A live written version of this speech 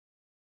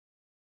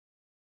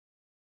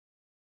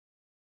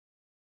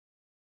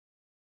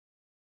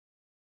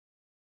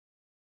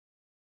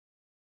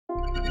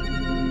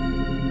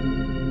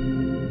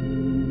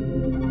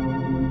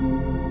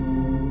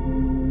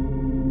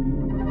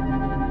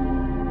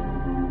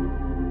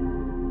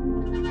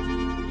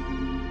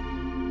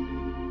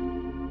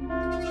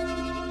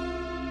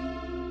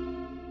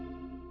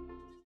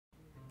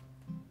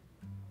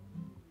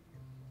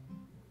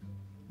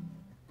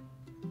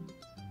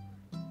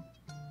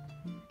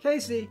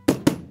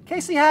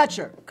Casey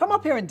Hatcher, come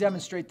up here and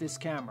demonstrate this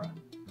camera.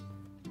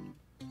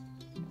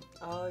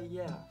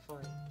 Yeah,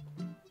 fine.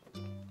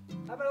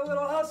 How about a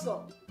little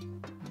hustle?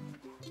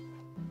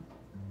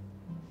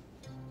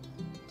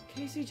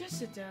 Casey, just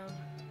sit down.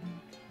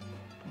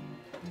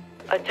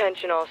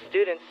 Attention all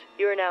students,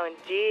 you are now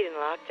indeed in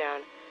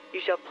lockdown.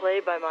 You shall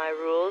play by my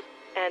rules,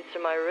 answer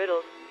my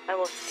riddles, and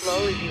will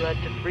slowly be led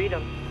to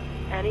freedom.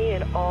 Any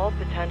and all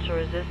potential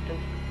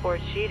resistance or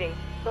cheating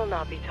will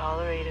not be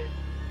tolerated.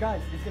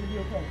 Guys, it's gonna be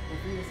okay. We'll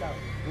figure this out.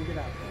 We'll get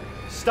out.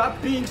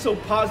 Stop being so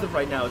positive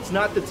right now. It's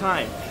not the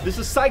time. There's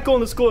a psycho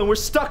in the school and we're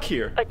stuck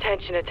here.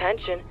 Attention,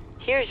 attention.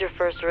 Here's your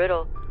first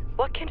riddle.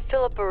 What can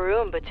fill up a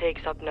room but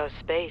takes up no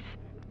space?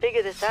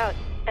 Figure this out,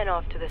 and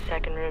off to the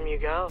second room you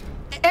go.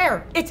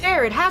 Air! It's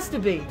air! It has to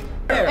be!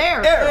 Air!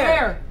 Air!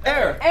 Air!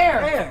 Air!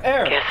 Air! Air!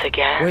 Air! Guess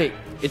again. Wait,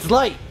 it's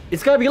light.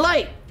 It's gotta be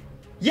light.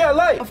 Yeah,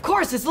 light! Of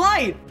course, it's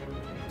light!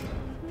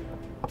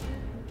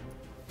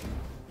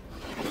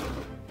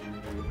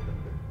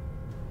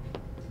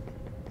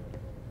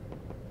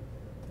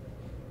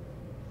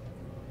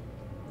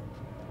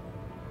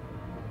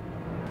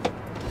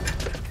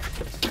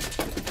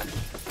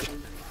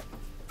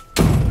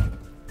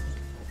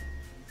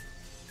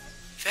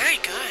 Very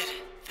good.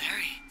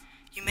 Very.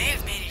 You may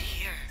have made it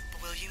here,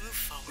 but will you move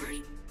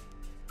forward?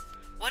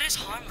 What is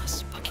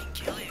harmless but can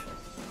kill you?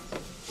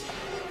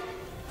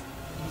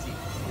 Easy.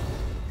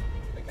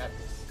 I got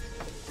this.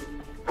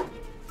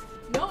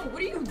 No,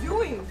 what are you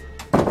doing?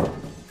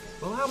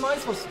 Well, how am I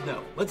supposed to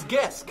know? Let's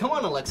guess. Come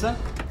on, Alexa.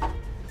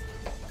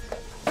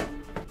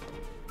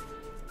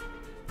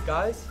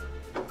 Guys?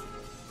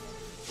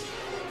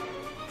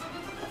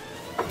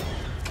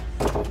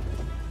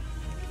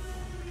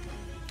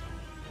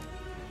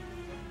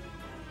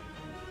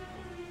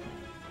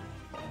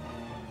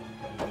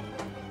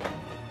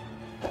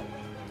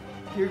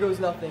 Here goes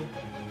nothing.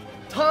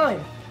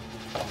 Time!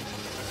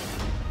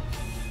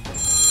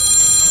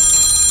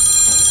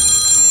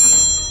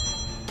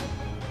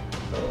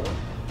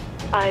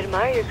 I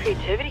admire your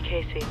creativity,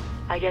 Casey.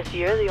 I guess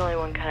you're the only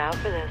one cut out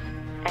for this.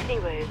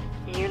 Anyways,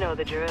 you know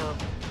the drill.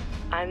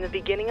 I'm the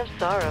beginning of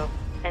sorrow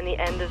and the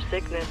end of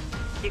sickness.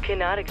 You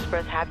cannot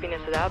express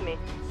happiness without me,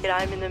 yet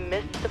I'm in the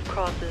midst of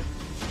crosses.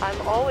 I'm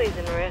always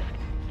in risk,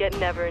 yet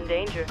never in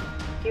danger.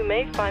 You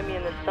may find me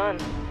in the sun,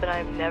 but I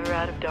am never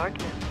out of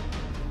darkness.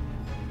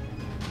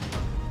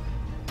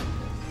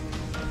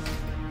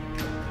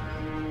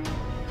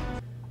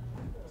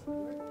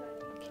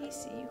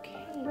 Casey, you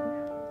came.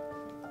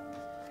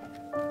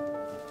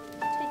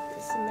 Take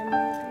this in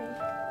memory of me.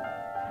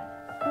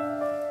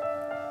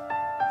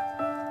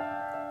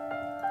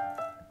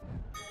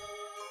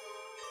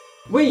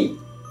 Wait!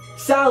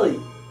 Sally!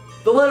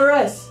 The letter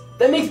S!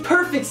 That makes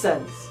perfect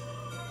sense!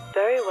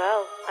 Very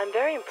well. I'm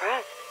very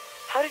impressed.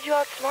 How did you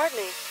outsmart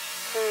me?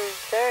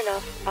 Fair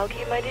enough. I'll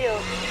keep my deal.